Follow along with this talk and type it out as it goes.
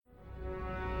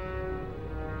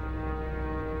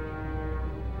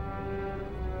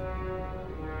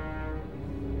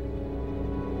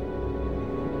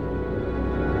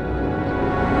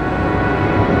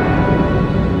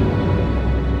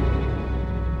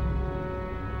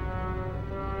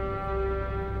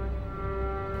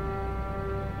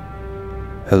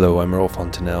Hello, I'm Earl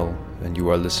Fontanelle, and you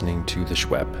are listening to The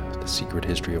Shwep, the Secret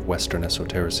History of Western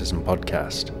Esotericism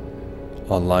podcast,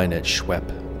 online at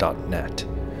shwep.net.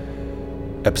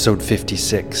 Episode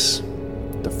 56,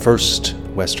 The First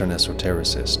Western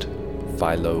Esotericist,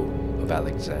 Philo of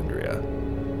Alexandria.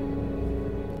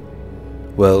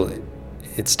 Well,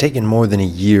 it's taken more than a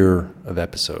year of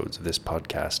episodes of this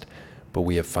podcast, but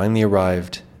we have finally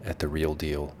arrived at the real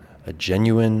deal, a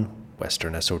genuine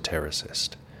Western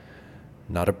esotericist.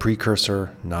 Not a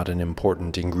precursor, not an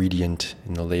important ingredient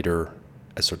in the later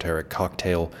esoteric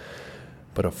cocktail,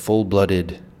 but a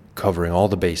full-blooded, covering all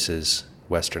the bases,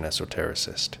 Western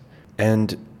esotericist.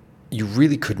 And you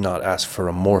really could not ask for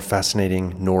a more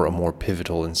fascinating nor a more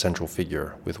pivotal and central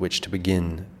figure with which to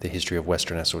begin the history of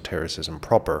Western esotericism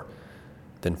proper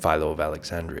than Philo of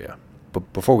Alexandria.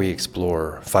 But before we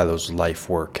explore Philo's life,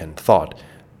 work, and thought,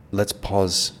 let's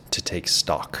pause to take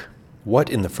stock.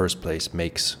 What, in the first place,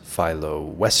 makes Philo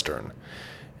Western,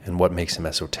 and what makes him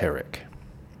esoteric?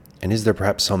 And is there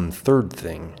perhaps some third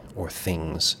thing, or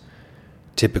things,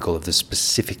 typical of the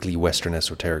specifically Western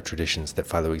esoteric traditions that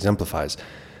Philo exemplifies,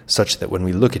 such that when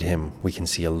we look at him, we can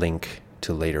see a link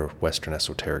to later Western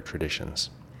esoteric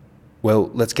traditions? Well,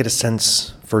 let's get a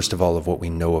sense, first of all, of what we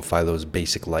know of Philo's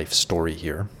basic life story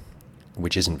here,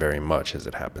 which isn't very much, as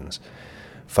it happens.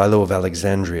 Philo of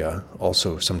Alexandria,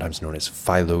 also sometimes known as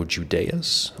Philo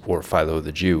Judaeus, or Philo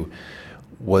the Jew,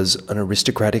 was an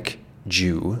aristocratic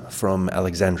Jew from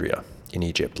Alexandria in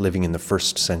Egypt, living in the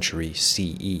 1st century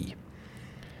CE,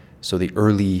 so the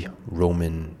early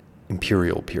Roman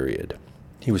imperial period.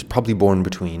 He was probably born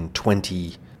between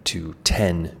 20 to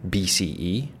 10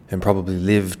 BCE, and probably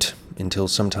lived until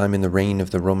sometime in the reign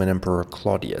of the Roman Emperor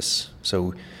Claudius,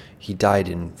 so he died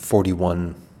in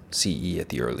 41 CE at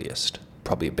the earliest.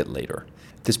 Probably a bit later.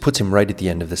 This puts him right at the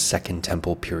end of the Second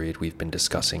Temple period we've been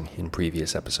discussing in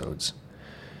previous episodes.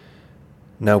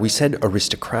 Now, we said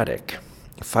aristocratic.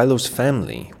 Philo's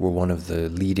family were one of the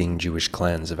leading Jewish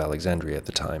clans of Alexandria at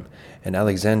the time, and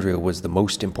Alexandria was the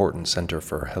most important center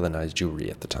for Hellenized Jewry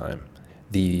at the time.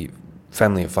 The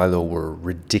family of Philo were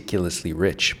ridiculously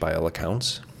rich by all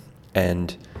accounts,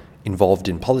 and involved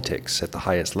in politics at the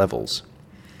highest levels.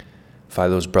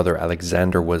 Philo's brother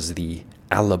Alexander was the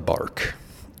Alabarch,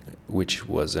 which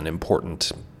was an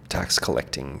important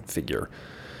tax-collecting figure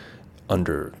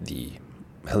under the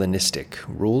Hellenistic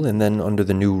rule and then under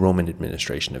the new Roman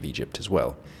administration of Egypt as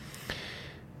well.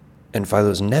 And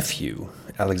Philo's nephew,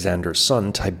 Alexander's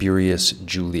son, Tiberius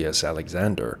Julius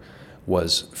Alexander,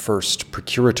 was first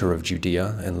procurator of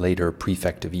Judea and later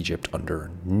prefect of Egypt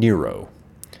under Nero.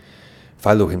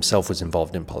 Philo himself was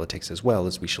involved in politics as well,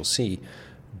 as we shall see,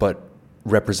 but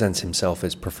represents himself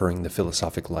as preferring the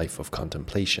philosophic life of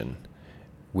contemplation,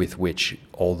 with which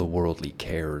all the worldly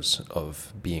cares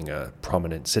of being a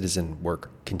prominent citizen were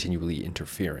continually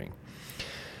interfering.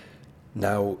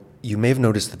 Now, you may have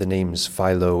noticed that the names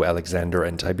Philo, Alexander,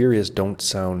 and Tiberius don't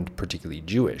sound particularly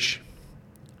Jewish.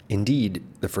 Indeed,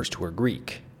 the first two are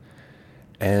Greek,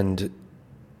 and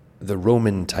the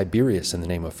Roman Tiberius in the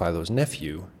name of Philo's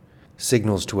nephew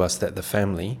signals to us that the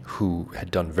family, who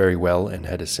had done very well and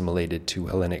had assimilated to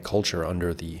Hellenic culture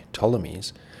under the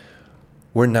Ptolemies,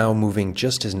 were now moving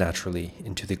just as naturally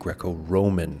into the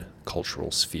Greco-Roman cultural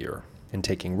sphere and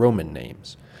taking Roman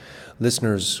names.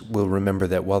 Listeners will remember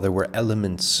that while there were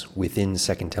elements within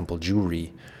Second Temple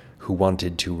Jewry who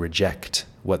wanted to reject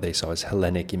what they saw as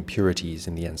Hellenic impurities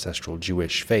in the ancestral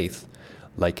Jewish faith,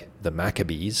 like the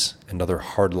Maccabees and other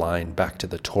hardline back to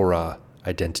the Torah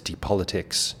identity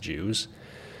politics Jews,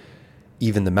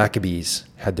 even the Maccabees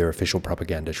had their official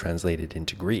propaganda translated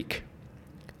into Greek,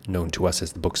 known to us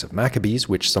as the books of Maccabees,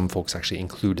 which some folks actually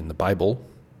include in the Bible.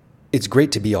 It's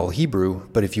great to be all Hebrew,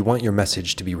 but if you want your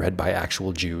message to be read by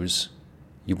actual Jews,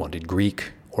 you wanted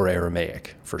Greek or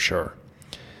Aramaic, for sure.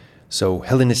 So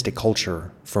Hellenistic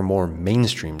culture for more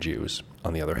mainstream Jews,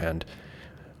 on the other hand,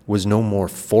 was no more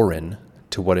foreign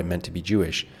to what it meant to be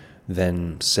Jewish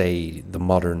than, say, the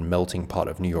modern melting pot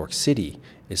of New York City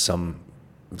is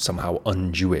somehow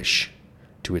un-Jewish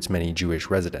to its many Jewish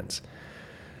residents.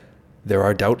 There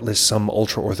are doubtless some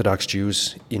ultra-Orthodox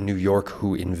Jews in New York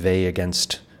who inveigh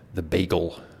against the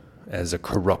bagel as a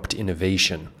corrupt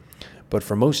innovation, but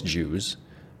for most Jews,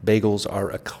 bagels are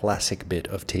a classic bit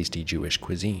of tasty Jewish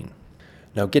cuisine.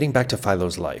 Now, getting back to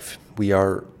Philo's life, we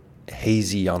are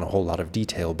hazy on a whole lot of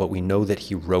detail, but we know that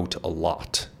he wrote a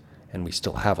lot, and we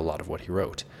still have a lot of what he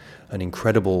wrote. An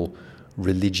incredible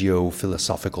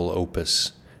religio-philosophical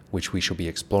opus, which we shall be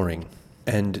exploring.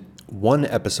 And one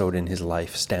episode in his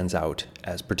life stands out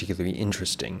as particularly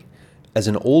interesting. As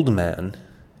an old man,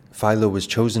 Philo was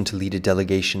chosen to lead a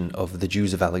delegation of the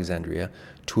Jews of Alexandria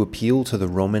to appeal to the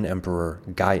Roman Emperor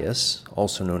Gaius,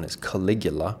 also known as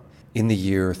Caligula, in the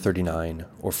year 39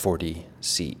 or 40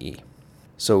 CE.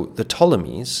 So the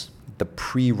Ptolemies, the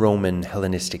pre-Roman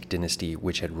Hellenistic dynasty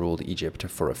which had ruled Egypt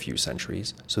for a few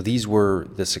centuries, so these were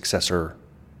the successor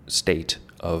state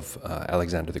of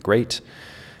Alexander the Great,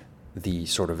 the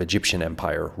sort of Egyptian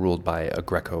empire ruled by a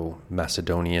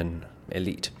Greco-Macedonian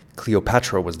elite.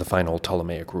 Cleopatra was the final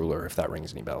Ptolemaic ruler, if that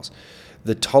rings any bells.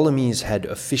 The Ptolemies had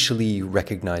officially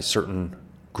recognized certain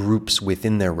groups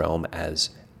within their realm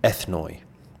as ethnoi,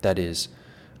 that is,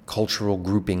 cultural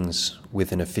groupings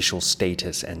with an official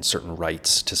status and certain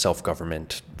rights to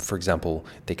self-government. For example,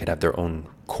 they could have their own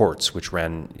courts, which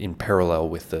ran in parallel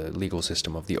with the legal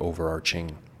system of the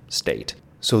overarching state.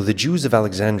 So the Jews of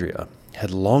Alexandria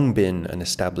had long been an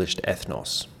established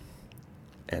ethnos,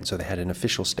 and so they had an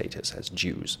official status as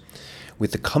Jews.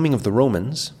 With the coming of the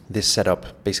Romans, this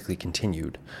setup basically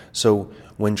continued. So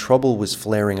when trouble was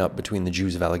flaring up between the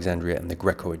Jews of Alexandria and the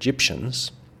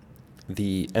Greco-Egyptians,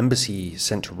 the embassy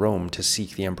sent to Rome to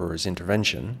seek the emperor's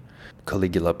intervention.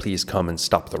 Caligula, please come and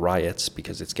stop the riots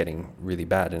because it's getting really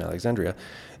bad in Alexandria.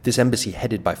 This embassy,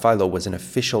 headed by Philo, was an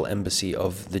official embassy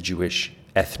of the Jewish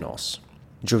ethnos.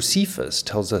 Josephus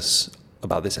tells us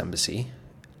about this embassy,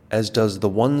 as does the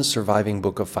one surviving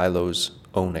book of Philo's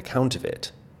own account of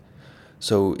it.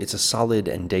 So it's a solid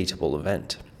and datable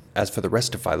event. As for the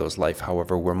rest of Philo's life,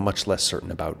 however, we're much less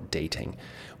certain about dating.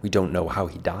 We don't know how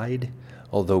he died,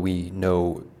 although we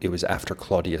know it was after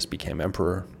Claudius became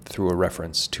emperor through a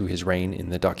reference to his reign in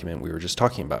the document we were just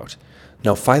talking about.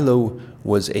 Now, Philo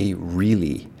was a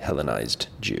really Hellenized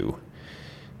Jew.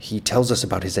 He tells us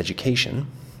about his education,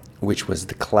 which was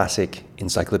the classic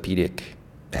encyclopedic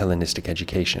Hellenistic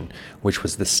education, which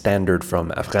was the standard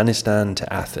from Afghanistan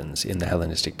to Athens in the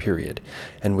Hellenistic period,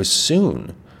 and was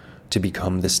soon to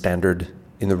become the standard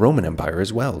in the Roman Empire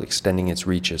as well, extending its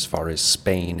reach as far as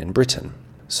Spain and Britain.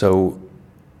 So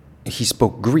he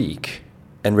spoke Greek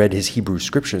and read his Hebrew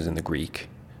scriptures in the Greek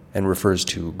and refers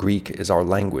to Greek as our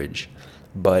language,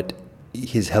 but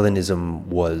his Hellenism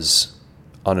was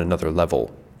on another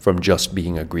level from just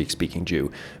being a Greek-speaking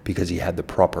Jew, because he had the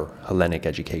proper Hellenic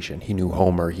education. He knew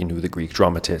Homer, he knew the Greek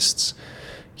dramatists,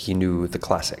 he knew the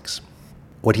classics.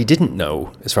 What he didn't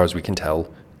know, as far as we can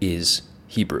tell, is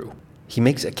Hebrew. He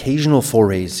makes occasional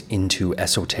forays into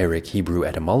esoteric Hebrew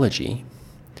etymology,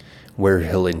 where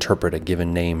he'll interpret a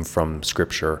given name from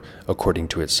Scripture according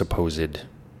to its supposed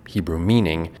Hebrew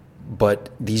meaning, but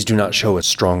these do not show a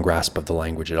strong grasp of the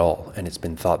language at all, and it's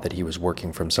been thought that he was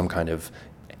working from some kind of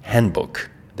handbook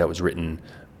that was written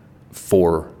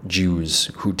for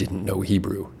Jews who didn't know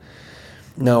Hebrew.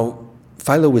 Now,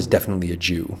 Philo was definitely a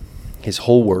Jew. His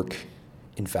whole work,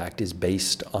 in fact, is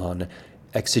based on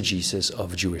exegesis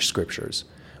of Jewish scriptures,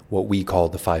 what we call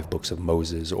the 5 books of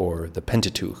Moses or the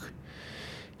Pentateuch.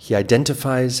 He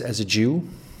identifies as a Jew.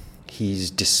 He's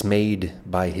dismayed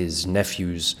by his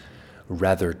nephew's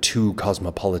rather too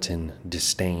cosmopolitan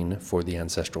disdain for the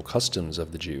ancestral customs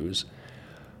of the Jews,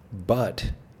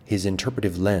 but his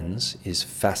interpretive lens is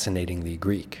fascinatingly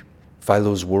Greek.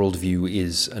 Philo's worldview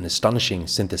is an astonishing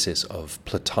synthesis of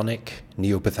Platonic,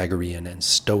 Neo-Pythagorean, and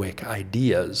Stoic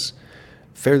ideas,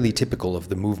 fairly typical of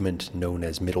the movement known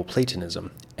as Middle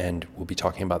Platonism, and we'll be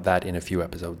talking about that in a few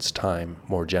episodes' time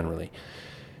more generally.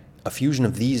 A fusion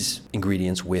of these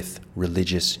ingredients with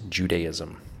religious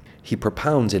Judaism. He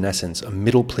propounds, in essence, a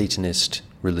Middle Platonist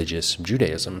religious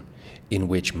Judaism in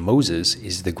which Moses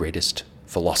is the greatest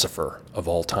philosopher of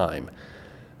all time,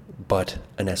 but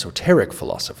an esoteric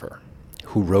philosopher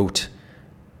who wrote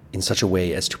in such a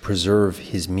way as to preserve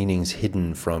his meanings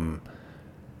hidden from,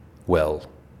 well,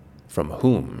 from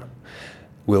whom?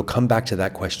 We'll come back to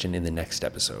that question in the next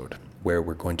episode, where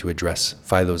we're going to address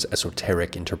Philo's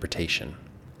esoteric interpretation.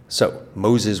 So,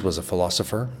 Moses was a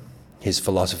philosopher. His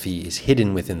philosophy is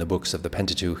hidden within the books of the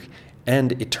Pentateuch,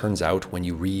 and it turns out when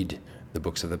you read the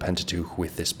books of the Pentateuch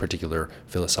with this particular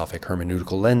philosophic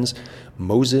hermeneutical lens,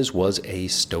 Moses was a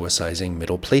stoicizing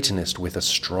Middle Platonist with a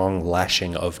strong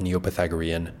lashing of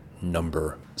Neo-Pythagorean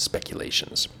number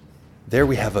speculations. There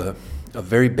we have a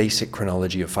very basic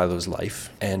chronology of Philo's life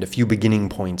and a few beginning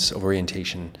points of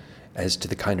orientation as to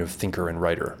the kind of thinker and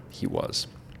writer he was.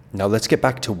 Now let's get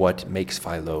back to what makes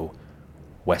Philo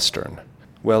Western.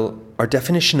 Well, our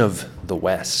definition of the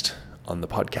West on the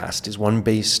podcast is one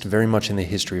based very much in the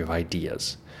history of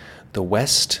ideas. The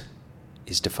West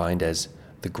is defined as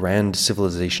the grand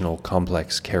civilizational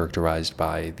complex characterized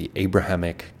by the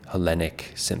Abrahamic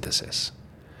Hellenic synthesis.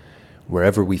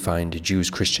 Wherever we find Jews,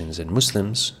 Christians, and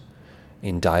Muslims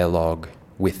in dialogue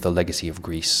with the legacy of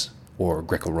Greece or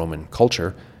Greco-Roman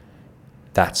culture,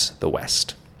 That's the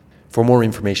West. For more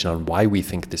information on why we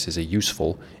think this is a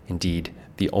useful, indeed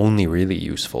the only really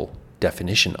useful,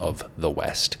 definition of the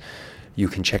West, you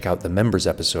can check out the members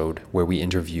episode where we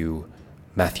interview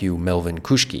Matthew Melvin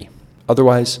Kuschke.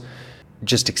 Otherwise,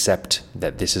 just accept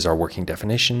that this is our working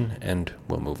definition and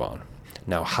we'll move on.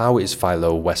 Now, how is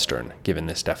Philo Western, given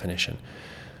this definition?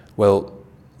 Well,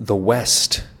 the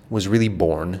West was really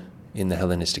born in the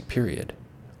Hellenistic period,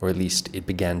 or at least it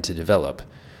began to develop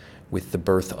with the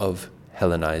birth of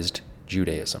Hellenized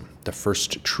Judaism, the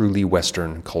first truly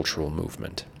Western cultural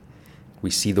movement.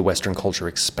 We see the Western culture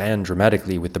expand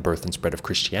dramatically with the birth and spread of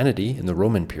Christianity in the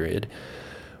Roman period,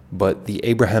 but the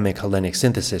Abrahamic Hellenic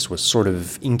synthesis was sort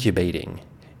of incubating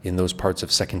in those parts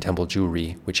of Second Temple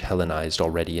Jewry which Hellenized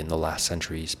already in the last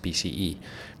centuries BCE.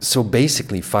 So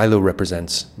basically, Philo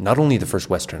represents not only the first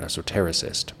Western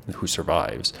esotericist who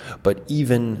survives, but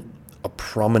even a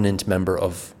prominent member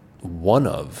of one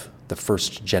of the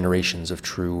first generations of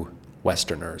true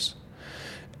Westerners,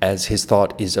 as his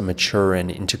thought is a mature and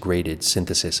integrated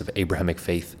synthesis of Abrahamic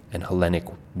faith and Hellenic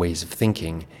ways of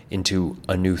thinking into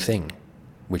a new thing,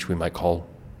 which we might call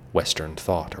Western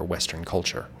thought or Western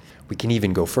culture. We can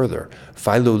even go further.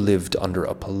 Philo lived under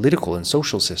a political and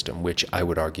social system which, I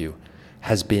would argue,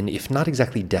 has been, if not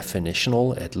exactly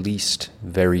definitional, at least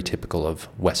very typical of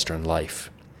Western life.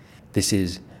 This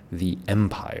is the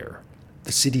empire,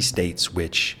 the city-states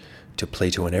which, to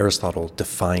Plato and Aristotle,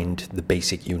 defined the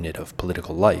basic unit of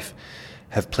political life,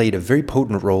 have played a very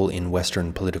potent role in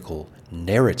Western political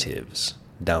narratives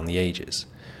down the ages.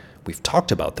 We've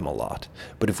talked about them a lot,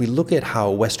 but if we look at how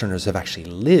Westerners have actually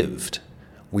lived,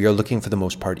 we are looking for the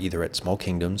most part either at small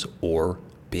kingdoms or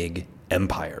big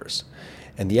empires.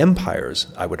 And the empires,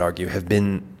 I would argue, have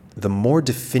been the more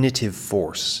definitive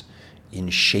force in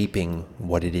shaping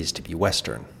what it is to be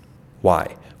Western.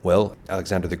 Why? Well,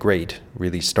 Alexander the Great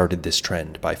really started this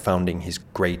trend by founding his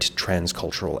great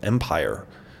transcultural empire,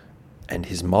 and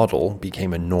his model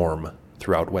became a norm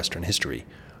throughout Western history.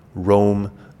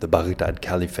 Rome, the Baghdad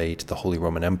Caliphate, the Holy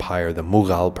Roman Empire, the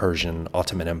Mughal Persian,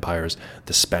 Ottoman empires,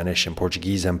 the Spanish and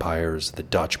Portuguese empires, the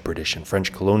Dutch, British, and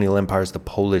French colonial empires, the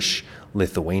Polish,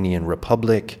 Lithuanian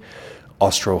Republic,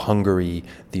 Austro-Hungary,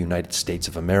 the United States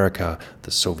of America,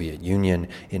 the Soviet Union.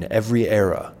 In every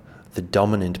era, the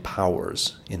dominant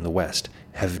powers in the West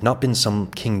have not been some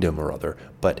kingdom or other,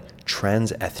 but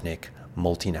trans-ethnic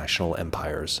multinational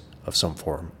empires of some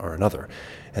form or another.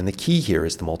 And the key here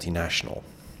is the multinational.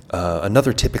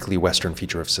 Another typically Western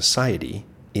feature of society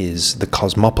is the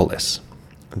cosmopolis,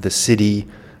 the city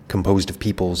composed of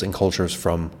peoples and cultures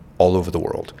from all over the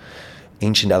world.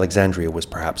 Ancient Alexandria was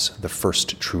perhaps the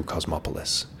first true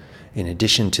cosmopolis. In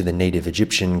addition to the native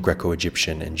Egyptian,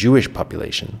 Greco-Egyptian, and Jewish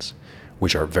populations,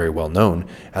 which are very well known,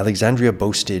 Alexandria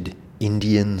boasted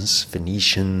Indians,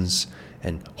 Phoenicians,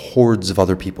 and hordes of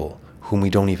other people whom we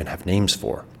don't even have names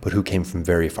for, but who came from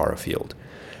very far afield.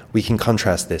 We can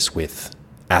contrast this with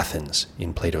Athens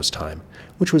in Plato's time,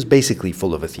 which was basically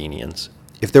full of Athenians.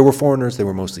 If there were foreigners, they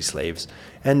were mostly slaves,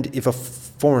 and if a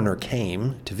foreigner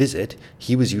came to visit,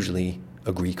 he was usually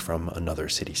a Greek from another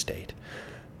city-state.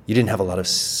 You didn't have a lot of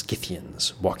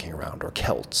Scythians walking around, or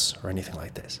Celts, or anything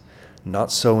like this.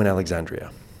 Not so in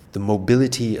Alexandria. The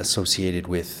mobility associated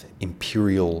with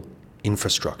imperial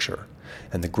infrastructure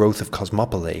and the growth of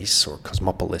cosmopolis or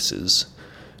cosmopolises,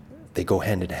 they go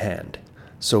hand in hand.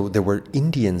 So there were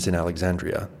Indians in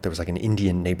Alexandria. There was like an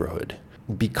Indian neighborhood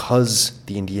because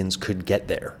the Indians could get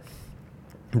there.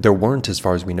 There weren't, as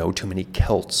far as we know, too many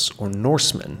Celts or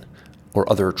Norsemen or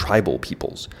other tribal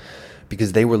peoples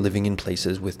because they were living in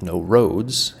places with no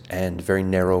roads and very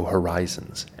narrow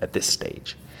horizons at this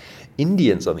stage.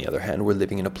 Indians, on the other hand, were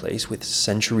living in a place with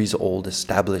centuries-old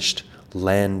established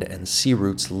land and sea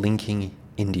routes linking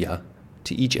India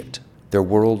to Egypt. Their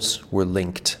worlds were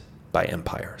linked by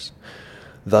empires.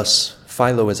 Thus,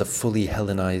 Philo, as a fully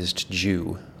Hellenized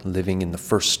Jew living in the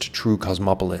first true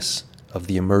cosmopolis of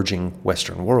the emerging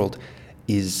Western world,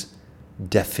 is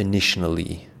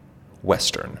definitionally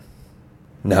Western.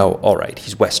 Now, all right,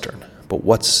 he's Western, but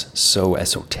what's so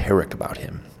esoteric about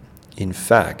him? In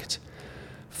fact,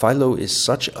 Philo is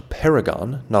such a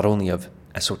paragon, not only of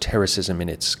esotericism in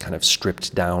its kind of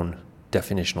stripped down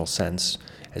definitional sense,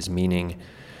 as meaning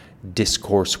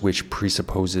discourse which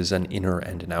presupposes an inner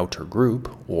and an outer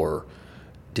group, or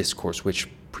discourse which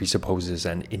presupposes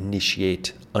an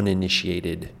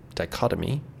uninitiated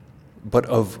dichotomy, but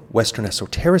of Western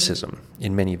esotericism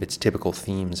in many of its typical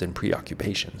themes and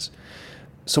preoccupations.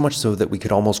 So much so that we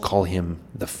could almost call him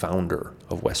the founder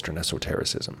of Western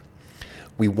esotericism.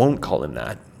 We won't call him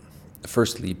that,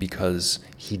 firstly, because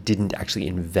he didn't actually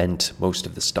invent most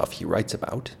of the stuff he writes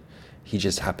about, He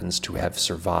just happens to have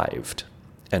survived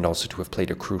and also to have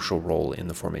played a crucial role in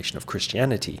the formation of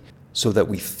Christianity, so that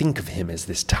we think of him as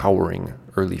this towering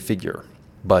early figure.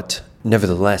 But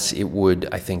nevertheless, it would,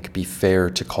 I think, be fair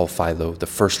to call Philo the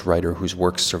first writer whose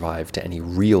works survive to any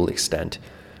real extent,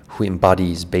 who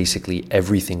embodies basically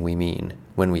everything we mean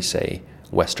when we say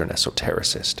Western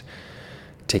esotericist,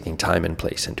 taking time and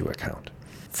place into account.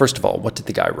 First of all, what did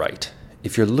the guy write?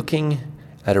 If you're looking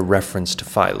at a reference to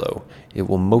Philo, it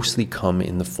will mostly come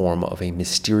in the form of a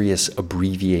mysterious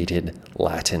abbreviated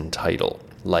Latin title,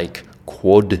 like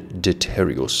Quod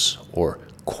Deterius or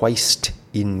Quaest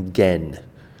Ingen.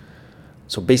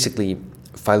 So basically,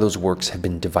 Philo's works have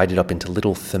been divided up into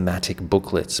little thematic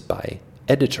booklets by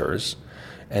editors,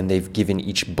 and they've given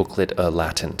each booklet a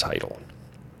Latin title.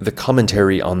 The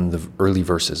commentary on the early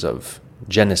verses of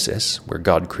Genesis, where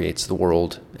God creates the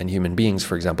world and human beings,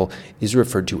 for example, is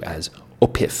referred to as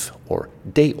Opif or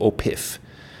De Opif,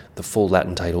 the full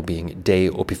Latin title being De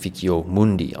Opificio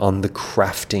Mundi, on the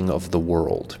crafting of the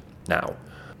world. Now,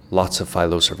 lots of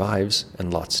Philo survives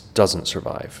and lots doesn't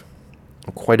survive.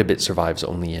 Quite a bit survives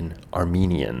only in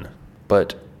Armenian,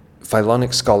 but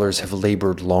Philonic scholars have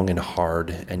labored long and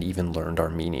hard and even learned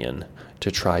Armenian to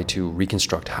try to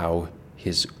reconstruct how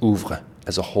his oeuvre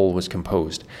as a whole was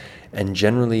composed. And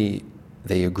generally,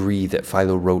 they agree that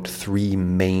Philo wrote three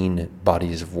main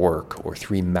bodies of work, or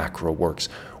three macro works,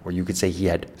 or you could say he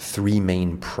had three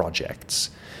main projects.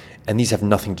 And these have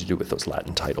nothing to do with those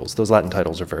Latin titles. Those Latin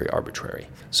titles are very arbitrary.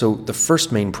 So the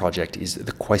first main project is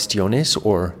the Quaestiones,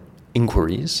 or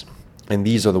Inquiries, and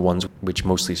these are the ones which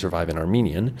mostly survive in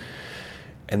Armenian.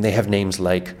 And they have names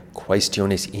like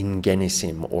Quaestiones in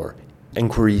Genesim, or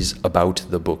Inquiries about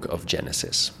the book of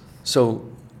Genesis. So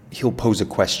he'll pose a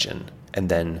question and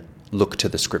then look to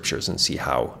the scriptures and see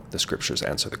how the scriptures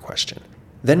answer the question.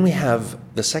 Then we have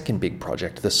the second big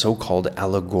project, the so-called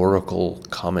allegorical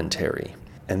commentary.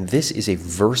 And this is a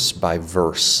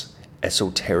verse-by-verse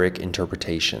esoteric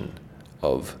interpretation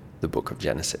of the book of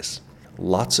Genesis.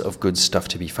 Lots of good stuff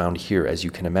to be found here, as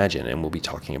you can imagine, and we'll be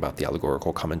talking about the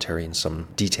allegorical commentary in some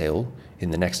detail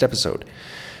in the next episode.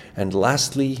 And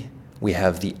lastly, we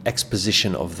have the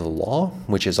exposition of the law,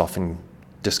 which is often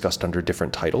discussed under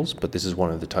different titles, but this is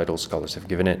one of the titles scholars have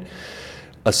given it,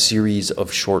 a series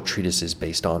of short treatises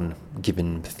based on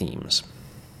given themes.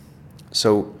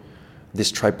 So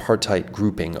this tripartite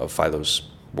grouping of Philo's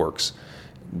works,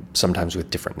 sometimes with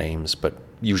different names, but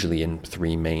usually in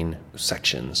three main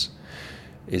sections,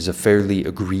 is a fairly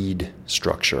agreed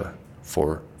structure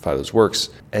for Philo's works,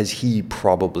 as he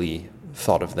probably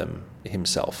thought of them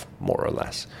himself, more or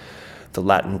less. The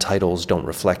Latin titles don't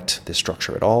reflect this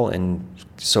structure at all, and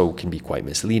so can be quite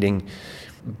misleading,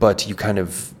 but you kind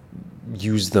of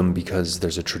use them because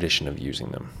there's a tradition of using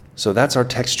them. So that's our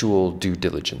textual due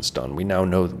diligence done. We now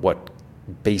know what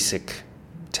basic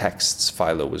texts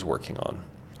Philo was working on.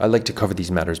 I like to cover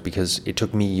these matters because it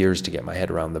took me years to get my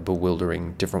head around the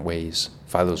bewildering different ways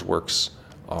Philo's works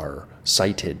are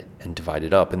cited and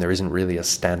divided up, and there isn't really a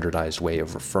standardized way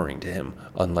of referring to him,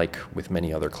 unlike with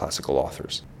many other classical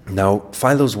authors. Now,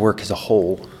 Philo's work as a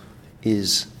whole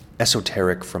is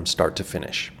esoteric from start to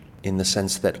finish, in the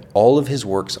sense that all of his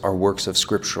works are works of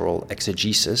scriptural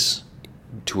exegesis,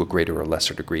 to a greater or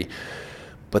lesser degree,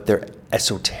 but they're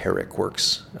esoteric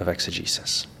works of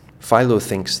exegesis. Philo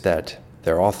thinks that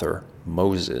their author,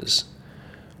 Moses,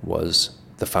 was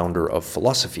the founder of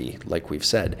philosophy, like we've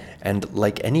said, and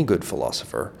like any good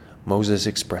philosopher, Moses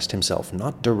expressed himself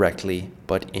not directly,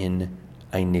 but in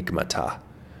enigmata,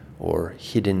 or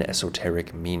hidden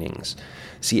esoteric meanings.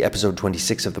 See episode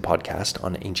 26 of the podcast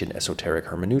on ancient esoteric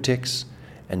hermeneutics,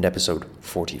 and episode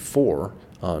 44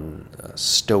 on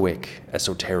Stoic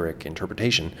esoteric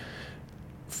interpretation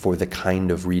for the kind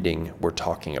of reading we're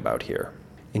talking about here.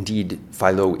 Indeed,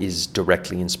 Philo is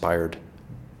directly inspired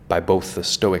by both the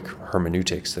Stoic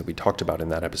hermeneutics that we talked about in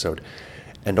that episode,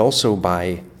 and also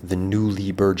by the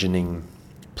newly burgeoning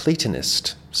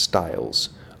Platonist styles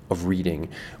of reading,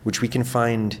 which we can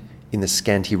find in the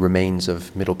scanty remains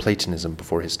of Middle Platonism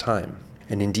before his time.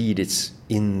 And indeed, it's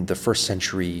in the 1st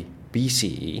century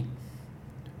BCE,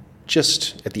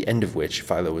 just at the end of which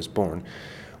Philo was born,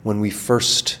 when we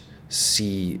first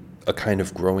see a kind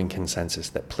of growing consensus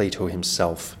that Plato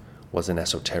himself was an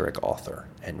esoteric author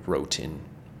and wrote in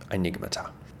Enigmata.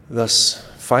 Thus,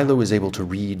 Philo is able to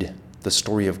read the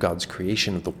story of God's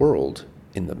creation of the world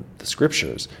in the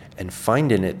scriptures and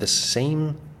find in it the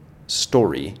same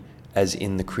story as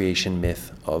in the creation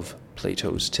myth of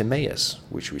Plato's Timaeus,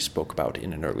 which we spoke about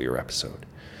in an earlier episode.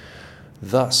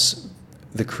 Thus,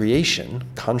 the creation,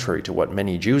 contrary to what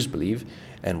many Jews believe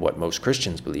and what most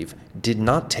Christians believe, did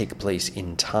not take place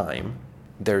in time,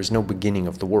 There's no beginning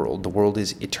of the world. The world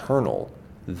is eternal,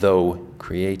 though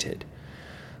created.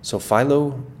 So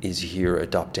Philo is here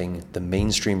adopting the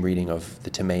mainstream reading of the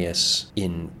Timaeus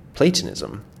in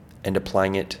Platonism and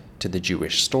applying it to the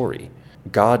Jewish story.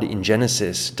 God in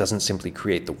Genesis doesn't simply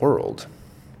create the world.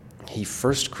 He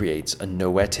first creates a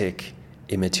noetic,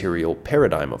 immaterial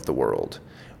paradigm of the world,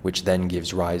 which then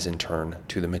gives rise in turn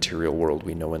to the material world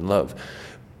we know and love.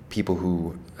 People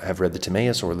who have read the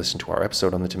Timaeus or listened to our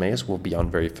episode on the Timaeus will be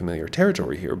on very familiar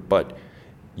territory here, but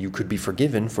you could be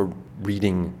forgiven for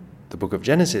reading the book of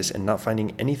Genesis and not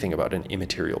finding anything about an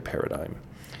immaterial paradigm.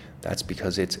 That's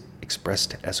because it's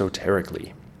expressed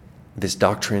esoterically. This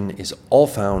doctrine is all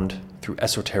found through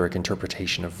esoteric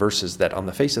interpretation of verses that on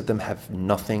the face of them have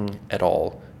nothing at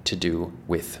all to do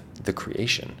with the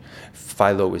creation.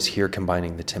 Philo is here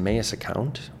combining the Timaeus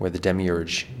account, where the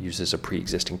demiurge uses a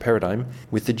pre-existing paradigm,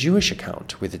 with the Jewish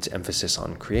account, with its emphasis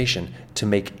on creation, to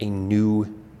make a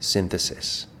new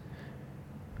synthesis,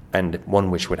 and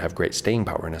one which would have great staying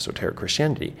power in esoteric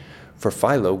Christianity. For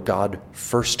Philo, God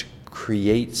first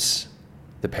creates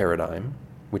the paradigm,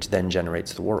 which then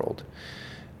generates the world.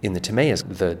 In the Timaeus,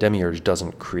 the demiurge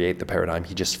doesn't create the paradigm,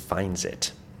 he just finds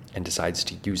it and decides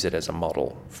to use it as a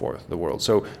model for the world.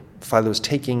 So Philo's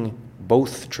taking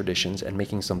both traditions and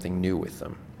making something new with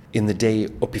them. In the De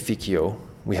Opificio,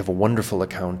 we have a wonderful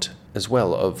account as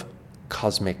well of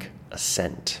cosmic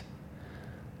ascent.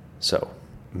 So,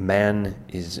 man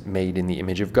is made in the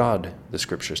image of God, the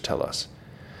scriptures tell us.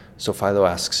 So Philo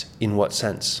asks, in what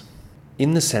sense?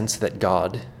 In the sense that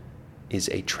God is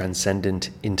a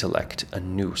transcendent intellect, a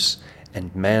nous,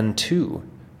 and man too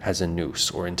has a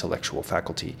nous, or intellectual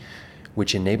faculty,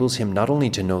 which enables him not only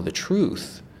to know the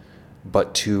truth,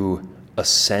 but to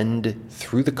ascend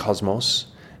through the cosmos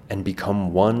and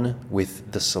become one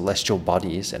with the celestial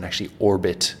bodies and actually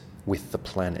orbit with the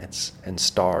planets and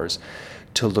stars,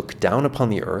 to look down upon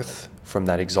the earth from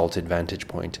that exalted vantage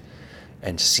point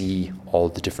and see all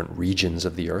the different regions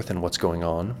of the earth and what's going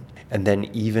on, and then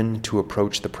even to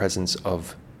approach the presence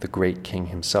of the great king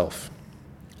himself,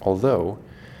 although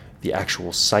the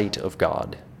actual sight of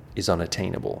God is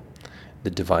unattainable,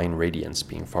 the divine radiance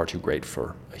being far too great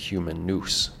for a human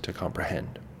nous to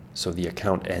comprehend. So the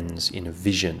account ends in a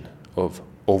vision of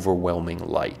overwhelming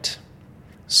light.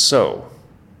 So,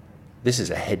 this is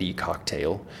a heady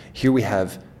cocktail. Here we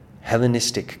have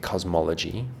Hellenistic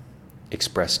cosmology,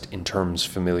 expressed in terms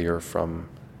familiar from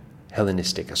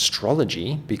Hellenistic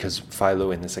astrology, because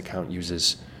Philo in this account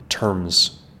uses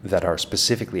terms that are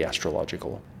specifically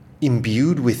astrological,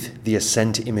 imbued with the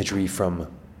ascent imagery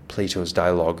from Plato's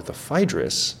dialogue, the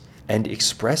Phaedrus, and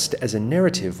expressed as a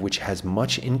narrative which has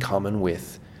much in common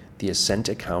with the ascent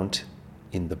account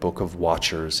in the Book of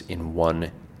Watchers in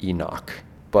 1 Enoch,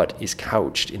 but is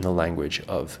couched in the language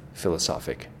of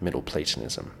philosophic Middle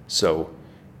Platonism. So,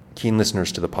 keen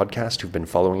listeners to the podcast who've been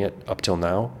following it up till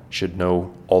now should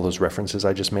know all those references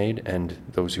I just made, and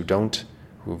those who don't,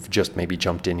 who've just maybe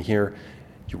jumped in here,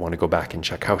 you want to go back and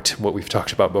check out what we've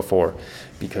talked about before,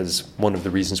 because one of the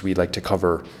reasons we like to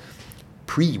cover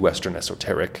pre-Western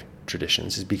esoteric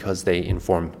traditions is because they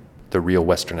inform the real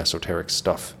Western esoteric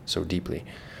stuff so deeply.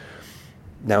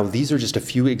 Now, these are just a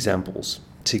few examples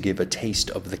to give a taste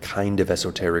of the kind of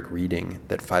esoteric reading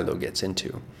that Philo gets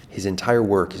into. His entire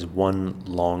work is one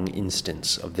long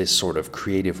instance of this sort of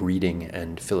creative reading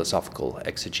and philosophical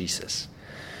exegesis.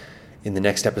 In the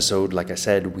next episode, like I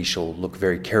said, we shall look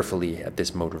very carefully at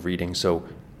this mode of reading, so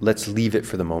let's leave it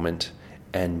for the moment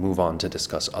and move on to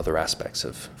discuss other aspects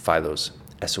of Philo's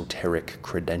esoteric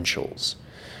credentials.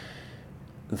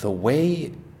 The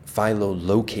way Philo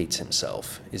locates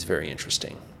himself is very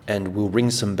interesting and will ring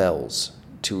some bells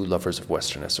to lovers of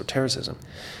Western esotericism.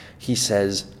 He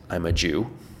says, I'm a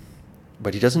Jew,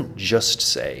 but he doesn't just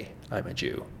say, I'm a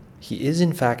Jew. He is,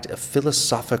 in fact, a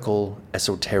philosophical,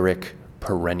 esoteric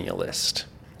perennialist.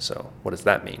 So what does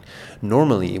that mean?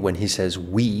 Normally, when he says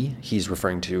we, he's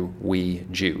referring to we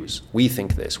Jews. We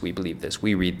think this, we believe this,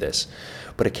 we read this.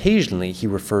 But occasionally, he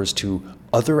refers to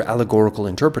other allegorical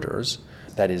interpreters,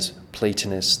 that is,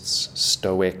 Platonists,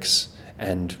 Stoics,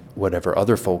 and whatever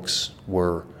other folks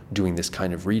were doing this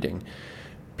kind of reading,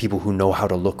 people who know how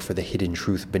to look for the hidden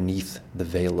truth beneath the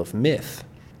veil of myth.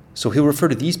 So he'll refer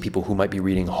to these people who might be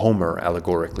reading Homer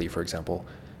allegorically, for example,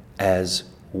 as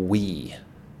we.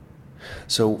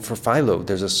 So for Philo,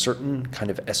 there's a certain kind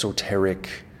of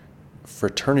esoteric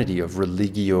fraternity of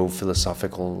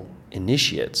religio-philosophical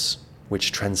initiates,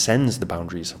 which transcends the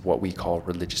boundaries of what we call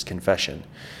religious confession.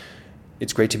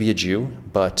 It's great to be a Jew,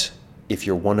 but if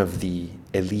you're one of the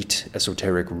elite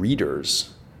esoteric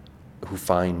readers who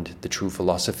find the true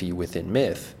philosophy within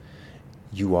myth,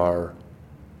 you are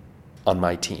on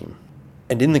my team.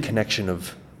 And in the connection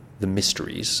of the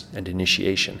mysteries and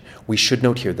initiation, we should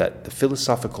note here that the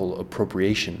philosophical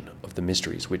appropriation of the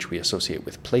mysteries, which we associate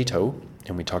with Plato,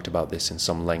 and we talked about this in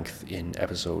some length in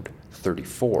episode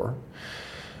 34,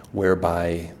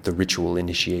 whereby the ritual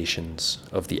initiations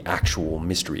of the actual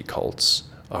mystery cults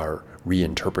are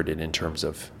reinterpreted in terms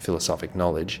of philosophic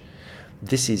knowledge.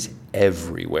 This is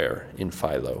everywhere in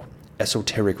Philo.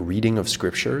 Esoteric reading of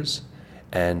scriptures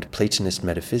and Platonist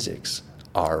metaphysics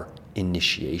are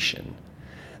initiation.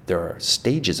 There are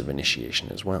stages of initiation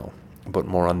as well, but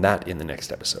more on that in the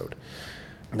next episode.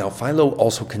 Now, Philo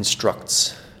also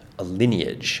constructs a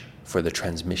lineage for the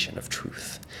transmission of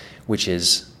truth, which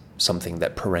is something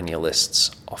that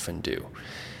perennialists often do.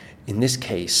 In this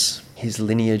case, his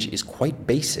lineage is quite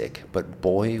basic, but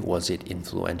boy, was it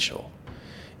influential.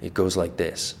 It goes like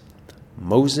this: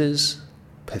 Moses,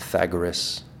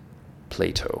 Pythagoras,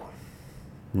 Plato.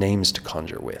 Names to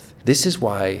conjure with. This is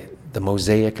why the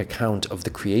Mosaic account of the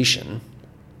creation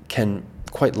can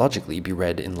quite logically be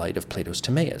read in light of Plato's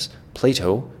Timaeus.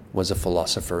 Plato was a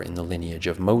philosopher in the lineage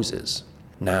of Moses.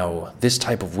 Now, this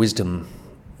type of wisdom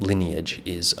lineage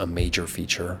is a major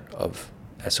feature of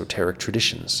esoteric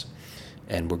traditions,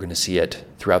 and we're going to see it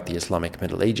throughout the Islamic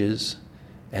Middle Ages.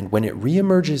 And when it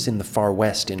reemerges in the far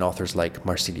west in authors like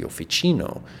Marsilio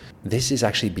Ficino, this is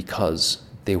actually because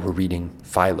they were reading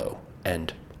Philo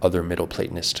and other Middle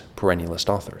Platonist perennialist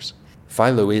authors.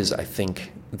 Philo is, I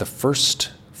think, the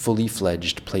first fully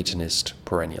fledged Platonist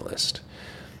perennialist.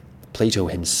 Plato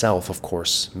himself, of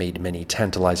course, made many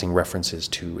tantalizing references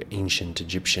to ancient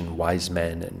Egyptian wise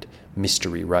men and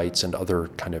mystery rites and other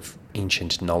kind of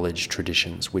ancient knowledge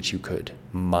traditions which you could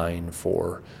mine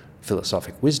for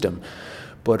philosophic wisdom.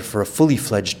 But for a fully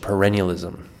fledged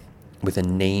perennialism with a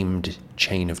named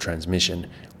chain of transmission,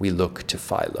 we look to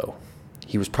Philo.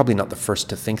 He was probably not the first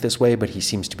to think this way, but he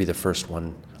seems to be the first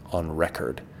one on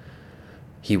record.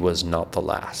 He was not the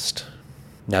last.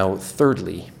 Now,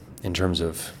 thirdly, in terms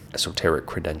of esoteric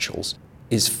credentials,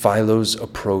 is Philo's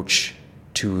approach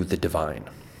to the divine.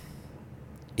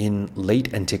 In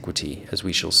late antiquity, as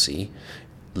we shall see,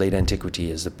 late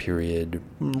antiquity is the period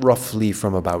roughly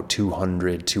from about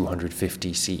 200,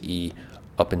 250 CE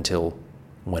up until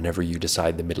whenever you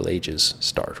decide the Middle Ages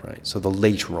start, right? So the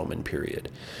late Roman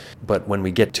period. But when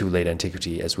we get to late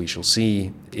antiquity, as we shall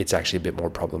see, it's actually a bit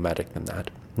more problematic than that.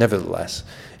 Nevertheless,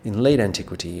 in late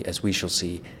antiquity, as we shall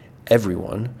see,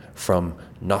 everyone from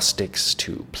Gnostics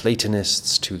to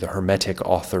Platonists to the Hermetic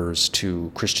authors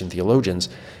to Christian theologians,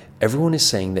 everyone is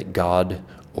saying that God,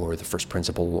 or the first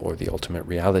principle, or the ultimate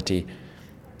reality,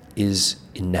 is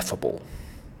ineffable.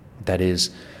 That is,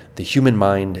 the human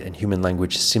mind and human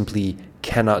language simply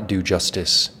cannot do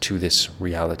justice to this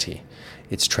reality.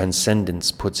 Its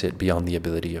transcendence puts it beyond the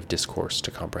ability of discourse to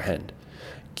comprehend.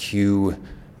 Cue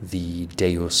the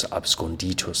Deus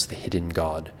absconditus, the hidden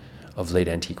God of late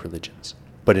antique religions.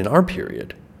 But in our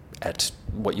period, at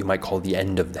what you might call the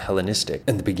end of the Hellenistic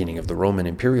and the beginning of the Roman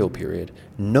imperial period,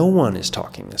 no one is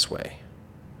talking this way.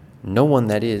 No one,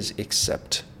 that is,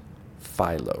 except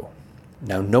Philo.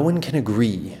 Now, no one can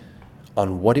agree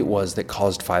on what it was that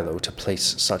caused Philo to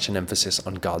place such an emphasis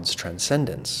on God's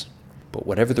transcendence. But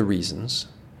whatever the reasons,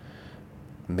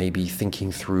 maybe thinking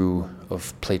through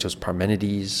of Plato's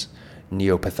Parmenides,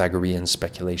 Neo-Pythagorean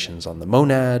speculations on the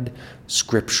monad,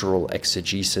 scriptural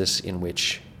exegesis in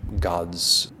which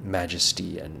God's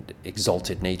majesty and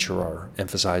exalted nature are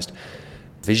emphasized,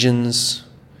 visions,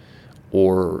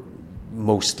 or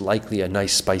most likely a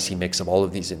nice spicy mix of all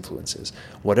of these influences.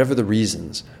 Whatever the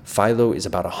reasons, Philo is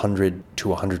about 100 to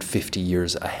 150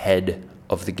 years ahead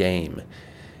of the game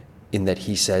in that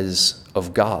he says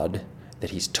of God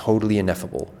that he's totally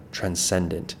ineffable,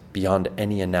 transcendent, beyond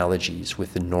any analogies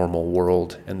with the normal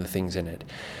world and the things in it.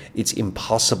 It's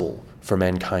impossible for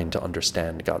mankind to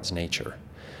understand God's nature.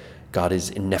 God is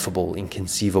ineffable,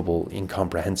 inconceivable,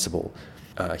 incomprehensible.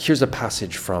 Here's a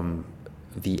passage from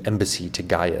the Embassy to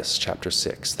Gaius, chapter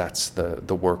 6. That's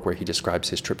the work where he describes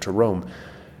his trip to Rome,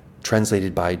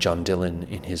 translated by John Dillon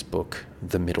in his book,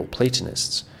 The Middle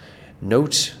Platonists.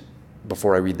 Note,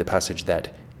 before I read the passage,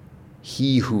 that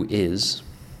he who is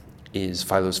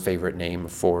Philo's favorite name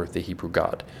for the Hebrew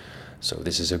God. So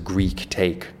this is a Greek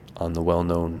take on the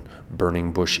well-known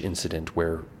burning bush incident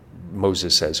where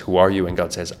Moses says, "Who are you?" And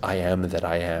God says, "I am that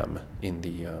I am," in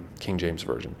the King James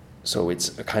Version. So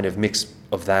it's a kind of mix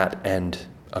of that and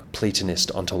a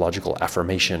Platonist ontological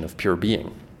affirmation of pure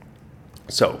being.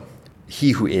 So,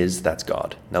 he who is, that's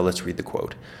God. Now let's read the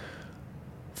quote.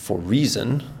 "For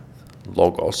reason,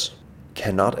 logos,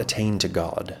 cannot attain to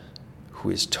God, who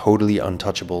is totally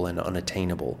untouchable and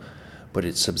unattainable, but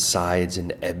it subsides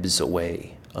and ebbs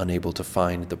away unable to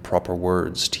find the proper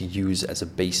words to use as a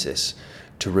basis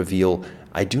to reveal,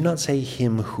 I do not say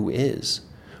him who is,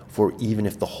 for even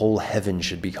if the whole heaven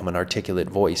should become an articulate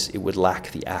voice, it would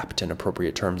lack the apt and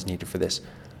appropriate terms needed for this,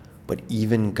 but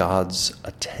even God's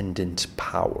attendant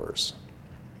powers.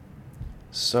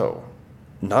 So,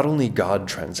 not only God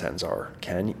transcends our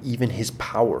ken, even his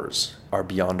powers are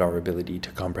beyond our ability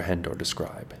to comprehend or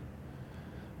describe.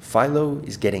 Philo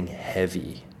is getting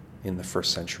heavy in the 1st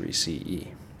century CE.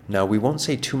 Now, we won't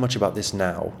say too much about this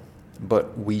now,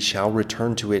 but we shall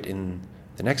return to it in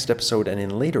the next episode and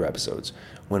in later episodes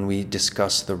when we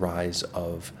discuss the rise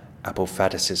of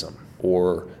apophaticism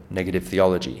or negative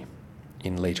theology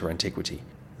in later antiquity.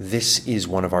 This is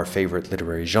one of our favorite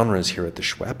literary genres here at the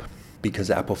Schwepp, because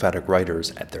apophatic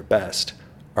writers, at their best,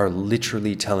 are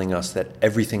literally telling us that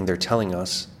everything they're telling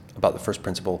us about the first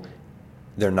principle,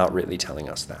 they're not really telling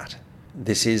us that.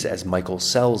 This is, as Michael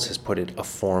Sells has put it, a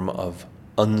form of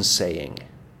unsaying,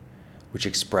 which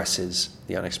expresses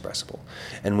the unexpressible.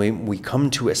 And when we come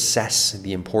to assess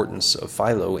the importance of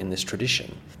Philo in this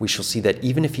tradition, we shall see that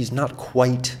even if he's not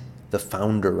quite the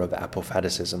founder of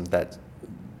apophaticism that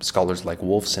scholars like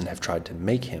Wolfson have tried to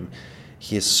make him,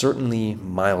 he is certainly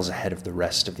miles ahead of the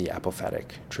rest of the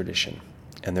apophatic tradition.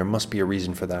 And there must be a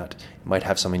reason for that. It might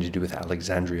have something to do with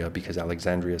Alexandria, because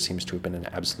Alexandria seems to have been an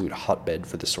absolute hotbed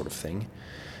for this sort of thing,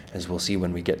 as we'll see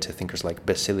when we get to thinkers like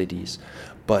Basilides.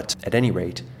 But at any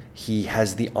rate, he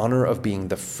has the honor of being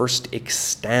the first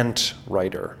extant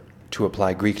writer to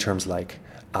apply Greek terms like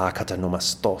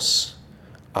akatanomastos,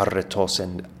 arretos,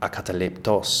 and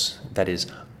akataleptos, that is,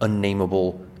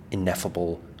 unnameable,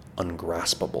 ineffable,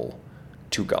 ungraspable,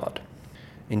 to God.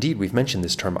 Indeed, we've mentioned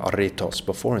this term arretos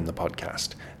before in the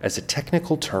podcast as a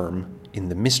technical term in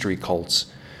the mystery cults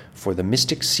for the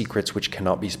mystic secrets which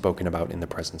cannot be spoken about in the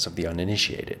presence of the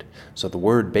uninitiated. So the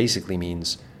word basically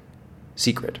means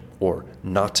secret, or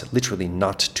not, literally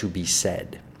not to be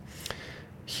said.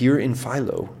 Here in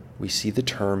Philo, we see the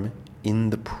term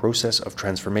in the process of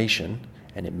transformation,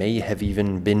 and it may have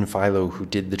even been Philo who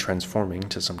did the transforming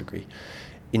to some degree,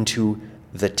 into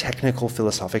the technical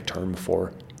philosophic term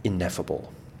for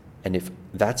ineffable. And if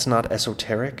that's not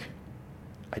esoteric,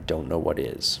 I don't know what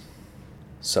is.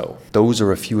 So, those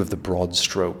are a few of the broad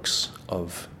strokes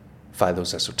of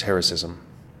Philo's esotericism,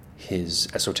 his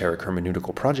esoteric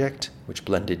hermeneutical project, which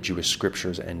blended Jewish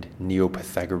scriptures and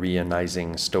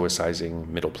neo-Pythagoreanizing, stoicizing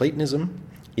Middle Platonism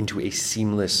into a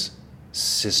seamless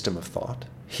system of thought,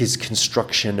 his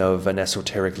construction of an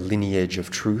esoteric lineage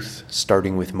of truth,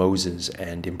 starting with Moses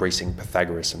and embracing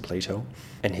Pythagoras and Plato,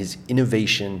 and his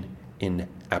innovation in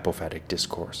apophatic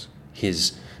discourse,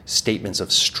 his statements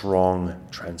of strong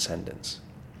transcendence.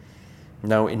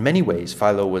 Now, in many ways,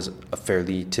 Philo was a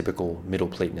fairly typical Middle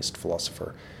Platonist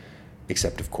philosopher,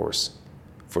 except, of course,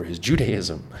 for his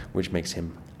Judaism, which makes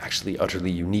him actually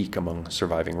utterly unique among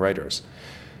surviving writers.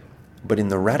 But in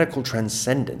the radical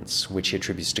transcendence which he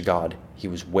attributes to God, he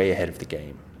was way ahead of the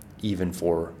game, even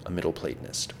for a Middle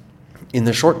Platonist. In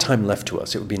the short time left to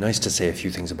us, it would be nice to say a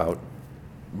few things about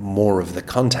more of the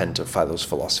content of Philo's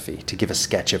philosophy, to give a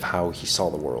sketch of how he saw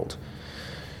the world.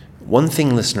 One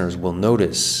thing listeners will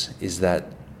notice is that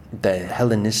the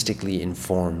Hellenistically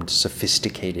informed,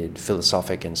 sophisticated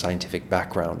philosophic and scientific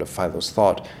background of Philo's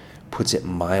thought puts it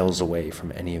miles away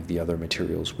from any of the other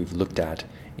materials we've looked at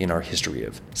in our history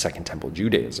of Second Temple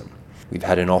Judaism. We've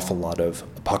had an awful lot of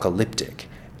apocalyptic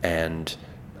and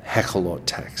hechalot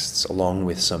texts, along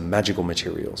with some magical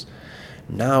materials.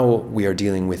 Now we are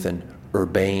dealing with an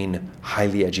urbane,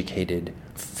 highly educated,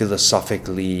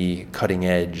 philosophically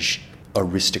cutting-edge,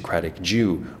 aristocratic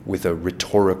Jew with a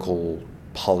rhetorical,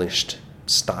 polished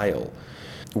style.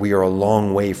 We are a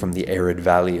long way from the arid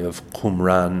valley of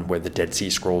Qumran, where the Dead Sea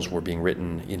Scrolls were being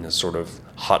written in a sort of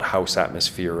hothouse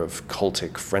atmosphere of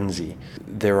cultic frenzy.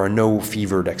 There are no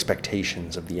fevered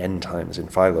expectations of the end times in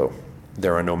Philo.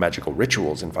 There are no magical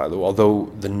rituals in Philo,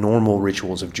 although the normal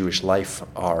rituals of Jewish life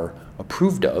are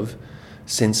approved of,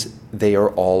 since they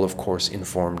are all, of course,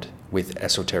 informed with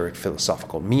esoteric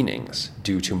philosophical meanings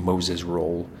due to Moses'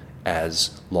 role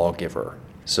as lawgiver.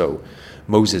 So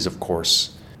Moses, of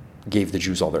course, gave the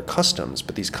Jews all their customs,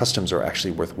 but these customs are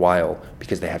actually worthwhile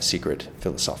because they have secret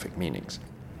philosophic meanings.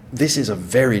 This is a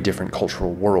very different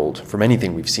cultural world from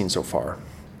anything we've seen so far,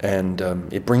 and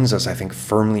it brings us, I think,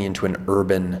 firmly into an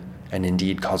urban and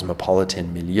indeed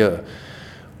cosmopolitan milieu,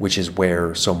 which is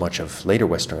where so much of later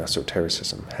Western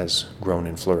esotericism has grown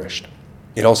and flourished.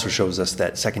 It also shows us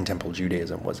that Second Temple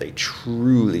Judaism was a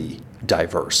truly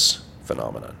diverse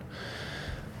phenomenon.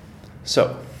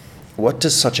 So, what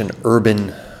does such an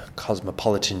urban,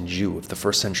 cosmopolitan Jew of the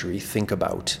first century think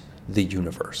about the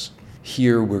universe?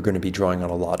 Here we're going to be drawing on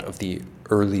a lot of the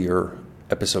earlier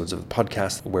episodes of the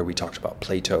podcast where we talked about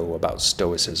Plato, about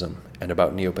Stoicism, and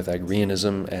about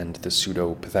Neo-Pythagoreanism and the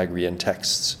pseudo-Pythagorean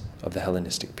texts of the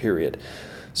Hellenistic period.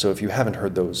 So if you haven't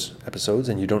heard those episodes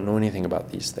and you don't know anything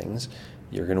about these things,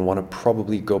 you're going to want to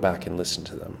probably go back and listen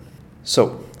to them.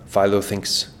 So, Philo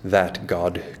thinks that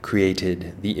God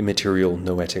created the immaterial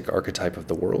noetic archetype of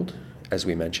the world, as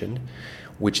we mentioned,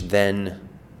 which then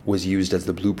was used as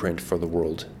the blueprint for the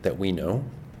world that we know.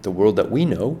 The world that we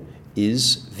know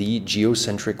is the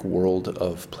geocentric world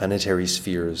of planetary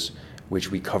spheres,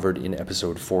 which we covered in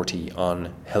episode 40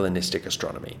 on Hellenistic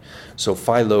astronomy. So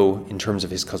Philo, in terms of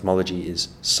his cosmology, is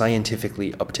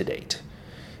scientifically up to date.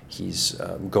 He's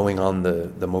going on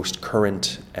the most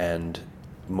current and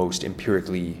most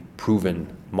empirically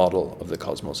proven model of the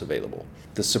cosmos available.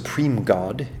 The supreme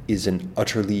God is an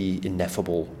utterly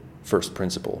ineffable first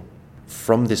principle.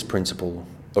 From this principle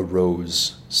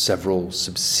arose several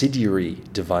subsidiary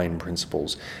divine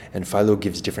principles, and Philo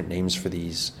gives different names for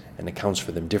these and accounts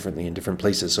for them differently in different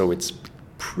places, so it's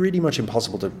pretty much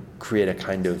impossible to create a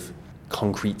kind of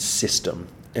concrete system.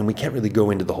 And we can't really go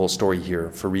into the whole story here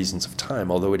for reasons of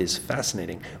time, although it is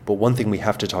fascinating. But one thing we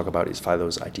have to talk about is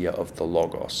Philo's idea of the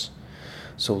Logos.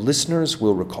 So listeners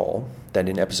will recall that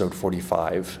in episode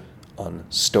 45 on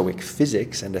Stoic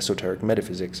physics and esoteric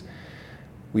metaphysics,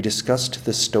 we discussed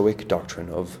the Stoic doctrine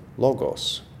of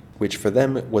Logos, which for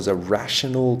them was a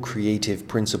rational creative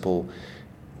principle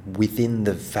within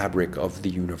the fabric of the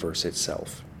universe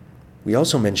itself. We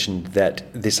also mentioned that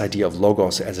this idea of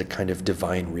Logos as a kind of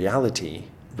divine reality,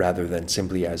 rather than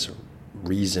simply as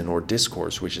reason or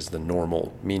discourse, which is the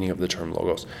normal meaning of the term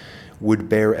Logos, would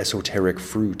bear esoteric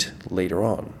fruit later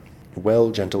on.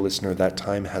 Well, gentle listener, that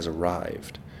time has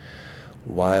arrived.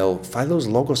 While Philo's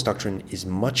Logos doctrine is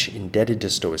much indebted to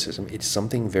Stoicism, it's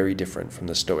something very different from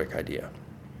the Stoic idea.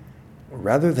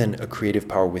 Rather than a creative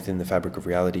power within the fabric of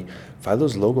reality,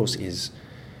 Philo's Logos is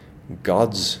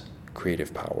God's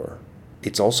creative power.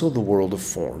 It's also the world of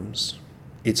forms.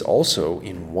 It's also,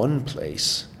 in one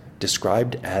place,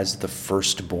 described as the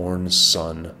firstborn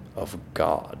son of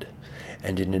God.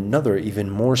 And in another, even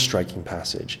more striking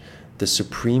passage, the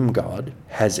supreme God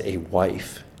has a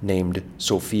wife named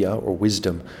Sophia, or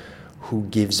wisdom, who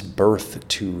gives birth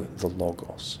to the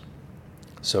Logos.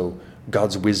 So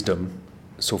God's wisdom,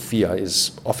 Sophia,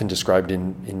 is often described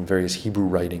in various Hebrew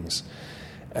writings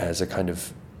as a kind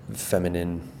of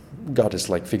feminine,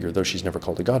 goddess-like figure, though she's never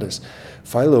called a goddess.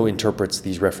 Philo interprets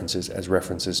these references as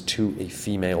references to a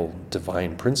female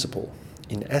divine principle,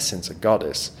 in essence a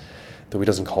goddess, though he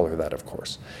doesn't call her that, of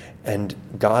course. And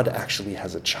God actually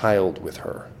has a child with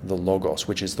her, the Logos,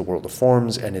 which is the world of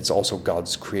forms, and it's also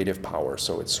God's creative power,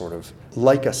 so it's sort of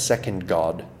like a second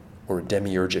God or a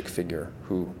demiurgic figure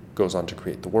who goes on to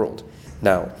create the world.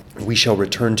 Now, we shall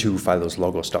return to Philo's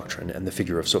Logos doctrine, and the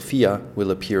figure of Sophia will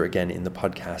appear again in the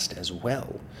podcast as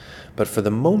well. But for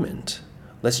the moment,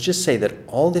 let's just say that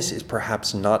all this is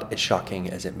perhaps not as shocking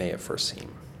as it may at first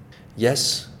seem.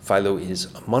 Yes, Philo is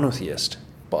a monotheist,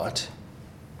 but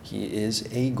he is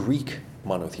a Greek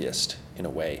monotheist in a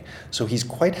way. So he's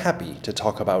quite happy to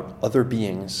talk about other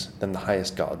beings than the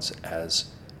highest gods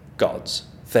as gods,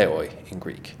 theoi in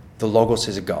Greek. The Logos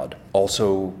is a god,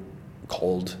 also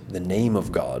called the name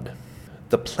of God.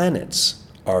 The planets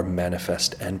are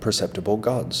manifest and perceptible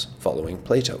gods, following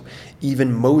Plato.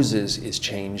 Even Moses is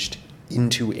changed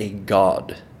into a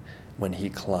god when he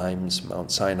climbs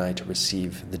Mount Sinai to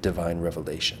receive the divine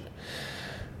revelation.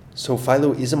 So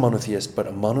Philo is a monotheist, but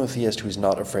a monotheist who's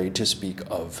not afraid to speak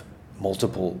of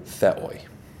multiple theoi.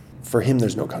 For him,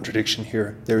 there's no contradiction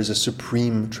here. There is a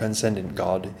supreme transcendent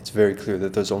God. It's very clear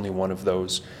that there's only one of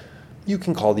those. You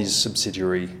can call these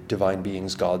subsidiary divine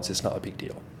beings gods. It's not a big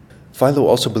deal. Philo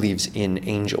also believes in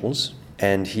angels,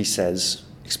 and he says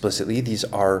explicitly these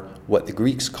are what the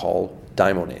Greeks call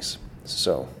daimones.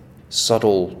 So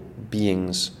subtle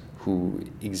beings who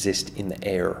exist in the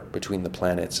air between the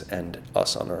planets and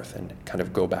us on Earth and kind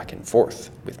of go back and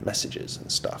forth with messages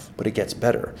and stuff. But it gets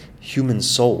better. Human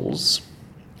souls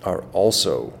are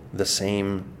also the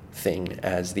same thing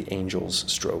as the angels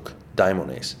stroke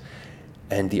daimones.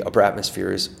 And the upper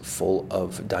atmosphere is full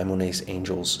of daimones,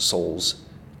 angels, souls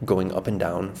going up and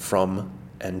down from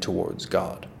and towards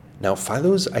God. Now,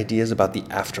 Philo's ideas about the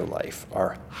afterlife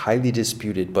are highly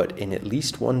disputed, but in at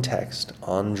least one text,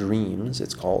 On Dreams,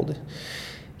 it's called,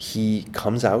 he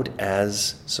comes out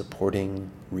as supporting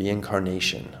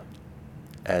reincarnation,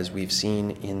 as we've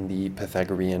seen in the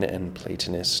Pythagorean and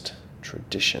Platonist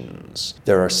traditions.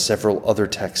 There are several other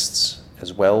texts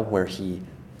as well where he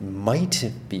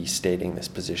might be stating this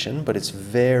position, but it's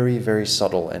very, very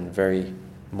subtle, and very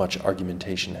much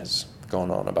argumentation has gone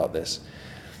on about this.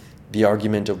 The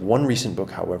argument of one recent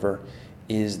book, however,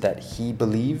 is that he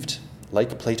believed,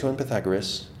 like Plato and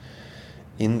Pythagoras,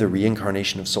 in the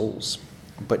reincarnation of souls,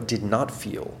 but did not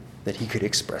feel that he could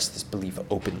express this belief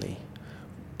openly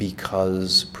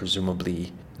because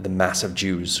presumably the mass of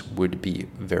Jews would be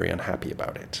very unhappy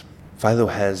about it. Philo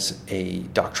has a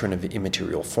doctrine of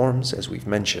immaterial forms, as we've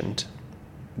mentioned,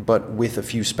 but with a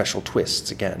few special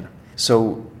twists again.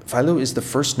 So Philo is the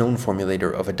first known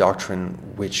formulator of a doctrine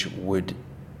which would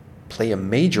play a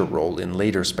major role in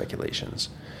later speculations.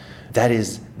 That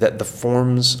is, that the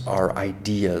forms are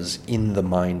ideas in the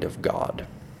mind of God.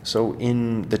 So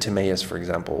in the Timaeus, for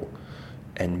example,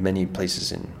 and many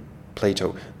places in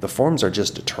Plato, the forms are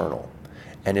just eternal.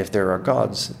 And if there are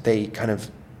gods, they kind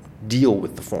of deal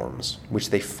with the forms,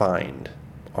 which they find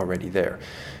already there.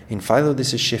 In Philo,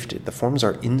 this is shifted. The forms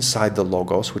are inside the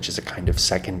Logos, which is a kind of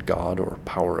second God or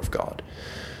power of God.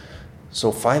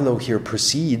 So Philo here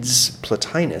precedes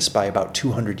Plotinus by about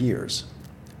 200 years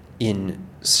in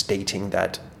stating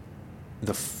that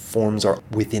the forms are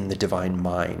within the divine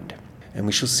mind. And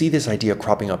we shall see this idea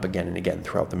cropping up again and again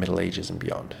throughout the Middle Ages and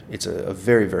beyond. It's a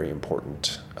very, very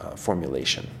important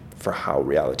formulation for how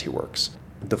reality works.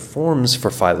 The forms for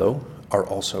Philo are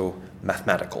also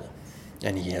mathematical,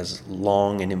 and he has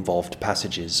long and involved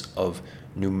passages of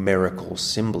numerical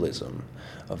symbolism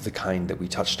of the kind that we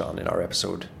touched on in our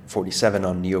episode 47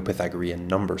 on Neo-Pythagorean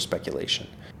number speculation.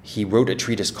 He wrote a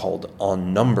treatise called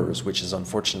On Numbers, which is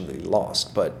unfortunately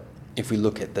lost, but if we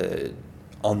look at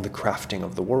on the crafting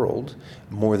of the world,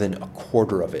 more than a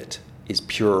quarter of it is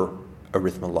pure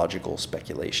arithmological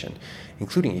speculation,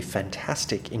 including a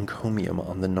fantastic encomium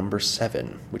on the number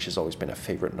 7, which has always been a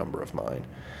favorite number of mine.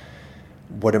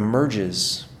 What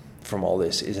emerges from all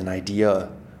this is an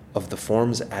idea of the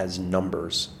forms as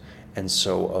numbers, and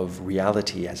so of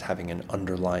reality as having an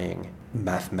underlying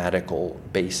mathematical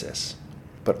basis,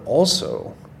 but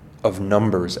also of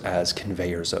numbers as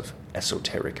conveyors of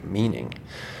esoteric meaning,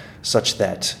 such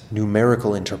that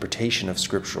numerical interpretation of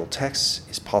scriptural texts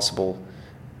is possible,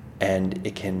 and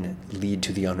it can lead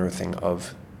to the unearthing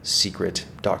of secret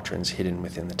doctrines hidden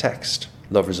within the text.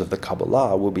 Lovers of the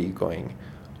Kabbalah will be going,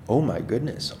 oh my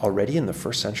goodness, already in the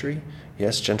 1st century?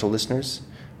 Yes, gentle listeners,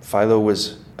 Philo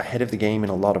was ahead of the game in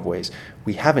a lot of ways.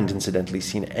 We haven't, incidentally,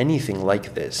 seen anything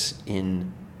like this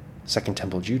in Second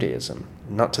Temple Judaism.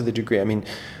 Not to the degree,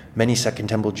 many Second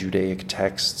Temple Judaic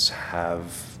texts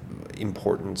have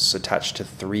importance attached to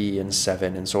 3 and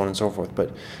 7 and so on and so forth,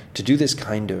 but to do this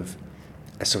kind of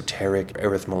esoteric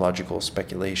arithmological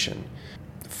speculation,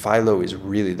 Philo is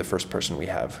really the first person we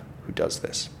have who does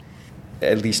this,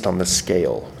 at least on the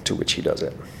scale to which he does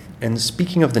it. And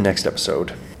speaking of the next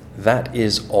episode, that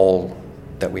is all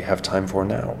that we have time for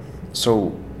now.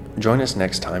 So join us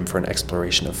next time for an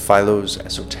exploration of Philo's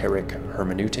esoteric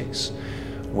hermeneutics,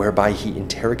 whereby he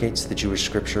interrogates the Jewish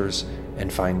scriptures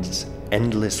and finds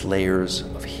endless layers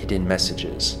of hidden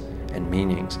messages and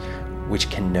meanings which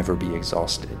can never be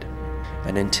exhausted.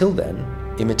 And until then,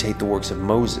 imitate the works of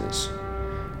Moses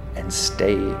and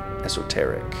stay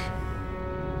esoteric.